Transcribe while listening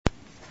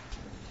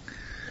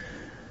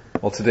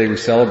Well, today we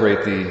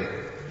celebrate the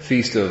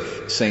feast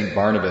of Saint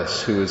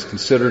Barnabas, who is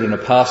considered an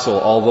apostle,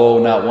 although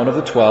not one of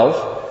the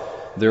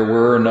 12. There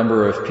were a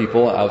number of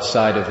people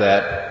outside of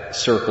that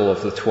circle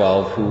of the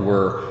 12 who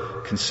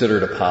were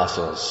considered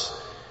apostles.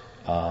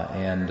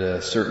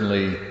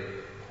 Certainly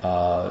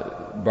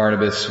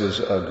Barnabas was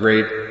a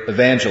great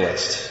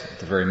evangelist, at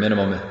the very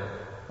minimum,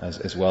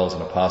 as well as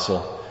an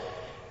apostle.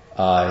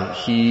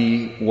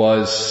 He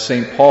was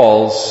St.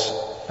 Paul's,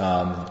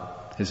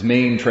 his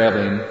main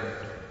traveling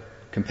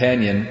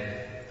companion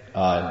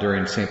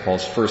during St.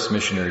 Paul's first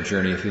missionary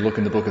journey. If you look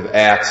in the book of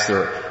Acts,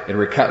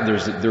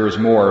 there is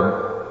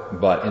more,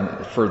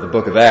 but for the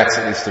book of Acts,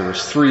 at least, there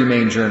was 3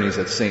 main journeys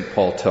that St.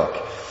 Paul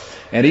took.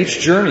 And each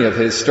journey of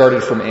his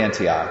started from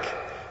Antioch,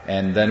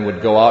 and then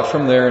would go out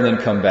from there and then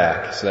come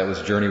back. So that was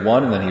journey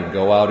 1, and then he would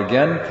go out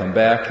again, come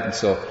back, and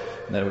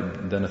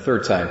then a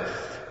third time.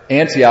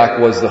 Antioch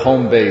was the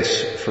home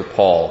base for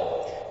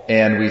Paul,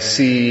 and we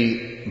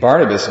see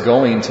Barnabas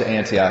going to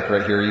Antioch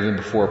right here, even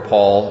before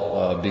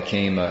Paul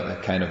became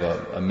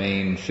a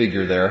main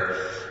figure there.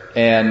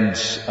 And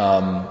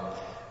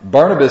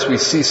Barnabas, we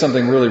see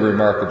something really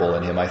remarkable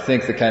in him. I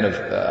think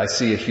I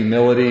see a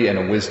humility and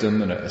a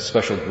wisdom and a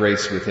special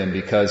grace with him,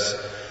 because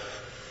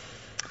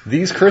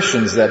these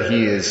Christians that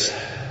he is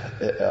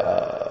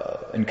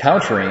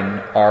encountering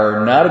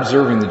are not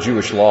observing the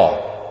Jewish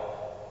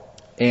law.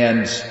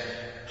 And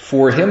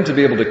for him to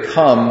be able to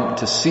come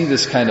to see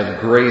this kind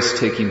of grace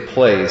taking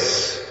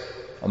place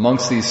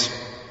amongst these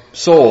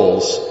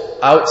souls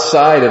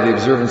outside of the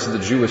observance of the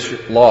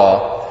Jewish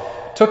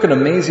law took an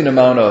amazing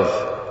amount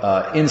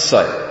of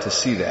insight to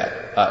see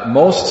that.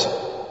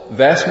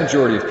 Vast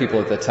majority of people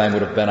at that time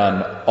would have been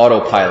on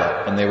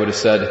autopilot, and they would have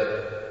said,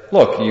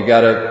 look, you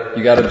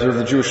gotta observe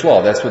the Jewish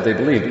law. That's what they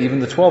believed. Even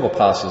the 12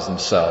 apostles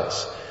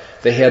themselves.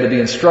 They had to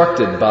be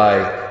instructed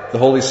by the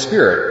Holy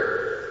Spirit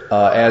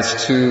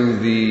as to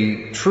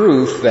the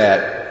truth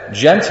that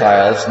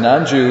Gentiles,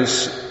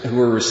 non-Jews who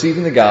were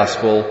receiving the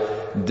gospel,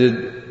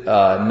 did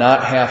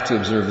not have to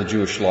observe the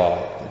Jewish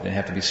law. They didn't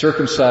have to be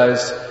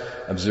circumcised,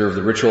 observe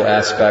the ritual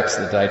aspects,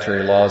 the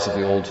dietary laws of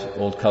the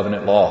Old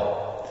Covenant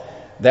law.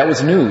 That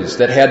was news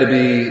that had to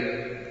be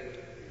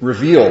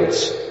revealed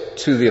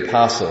to the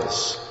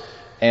apostles.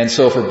 And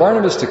so for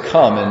Barnabas to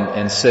come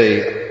and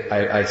say,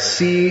 I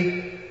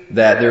see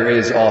that there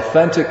is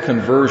authentic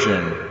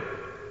conversion,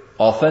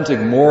 authentic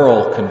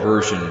moral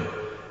conversion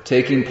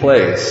taking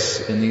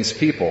place in these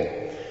people,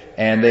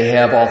 and they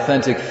have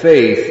authentic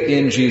faith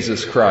in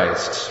Jesus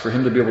Christ, for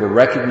him to be able to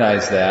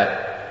recognize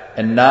that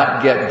and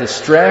not get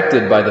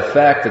distracted by the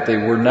fact that they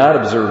were not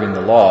observing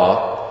the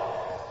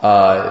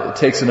law,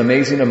 takes an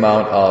amazing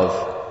amount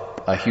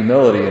of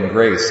humility and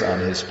grace on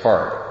his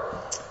part.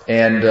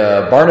 And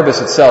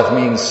Barnabas itself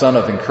means son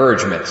of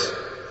encouragement,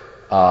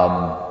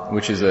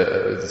 which is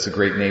it's a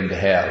great name to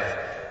have.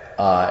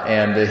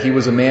 And he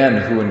was a man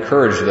who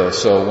encouraged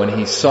those. So when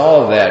he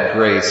saw that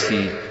grace,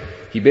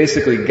 he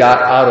basically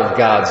got out of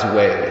God's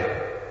way.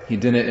 He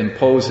didn't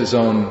impose his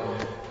own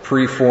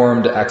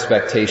preformed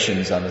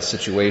expectations on the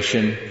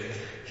situation.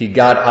 He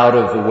got out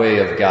of the way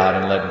of God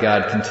and let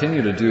God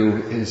continue to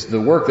do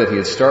the work that he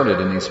had started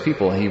in these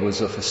people. He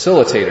was a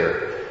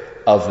facilitator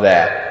of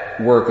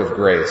that work of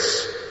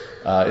grace.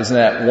 Isn't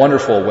that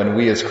wonderful when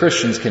we as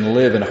Christians can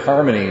live in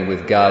harmony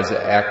with God's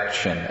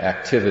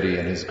activity,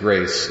 and his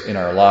grace in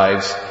our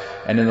lives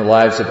and in the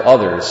lives of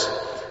others,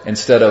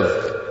 instead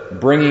of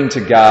bringing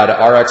to God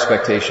our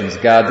expectations.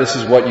 God, this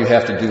is what you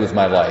have to do with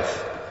my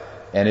life.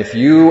 And if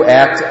you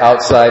act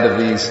outside of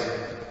these,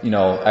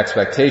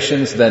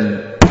 expectations,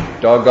 then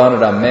doggone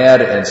it, I'm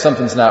mad and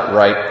something's not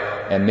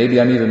right, and maybe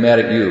I'm even mad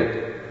at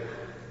you.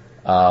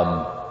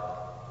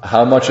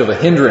 How much of a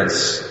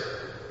hindrance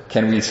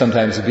can we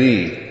sometimes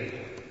be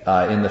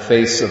in the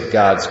face of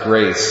God's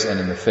grace and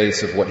in the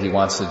face of what he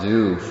wants to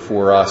do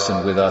for us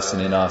and with us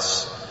and in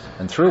us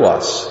and through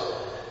us.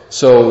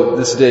 So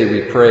this day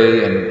we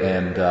pray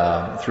and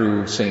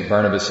through St.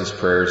 Barnabas'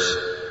 prayers,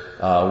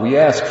 we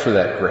ask for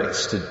that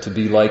grace to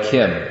be like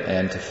him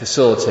and to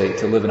facilitate,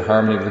 to live in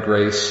harmony with the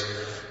grace,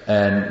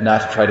 and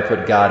not to try to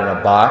put God in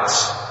a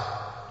box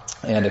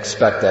and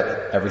expect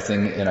that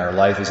everything in our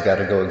life has got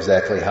to go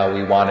exactly how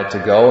we want it to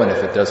go, and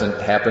if it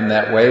doesn't happen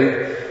that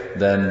way,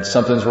 then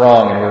something's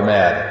wrong and we're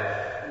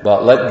mad.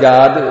 But let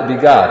God be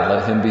God.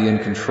 Let him be in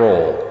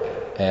control.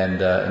 And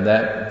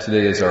that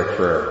today is our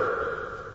prayer.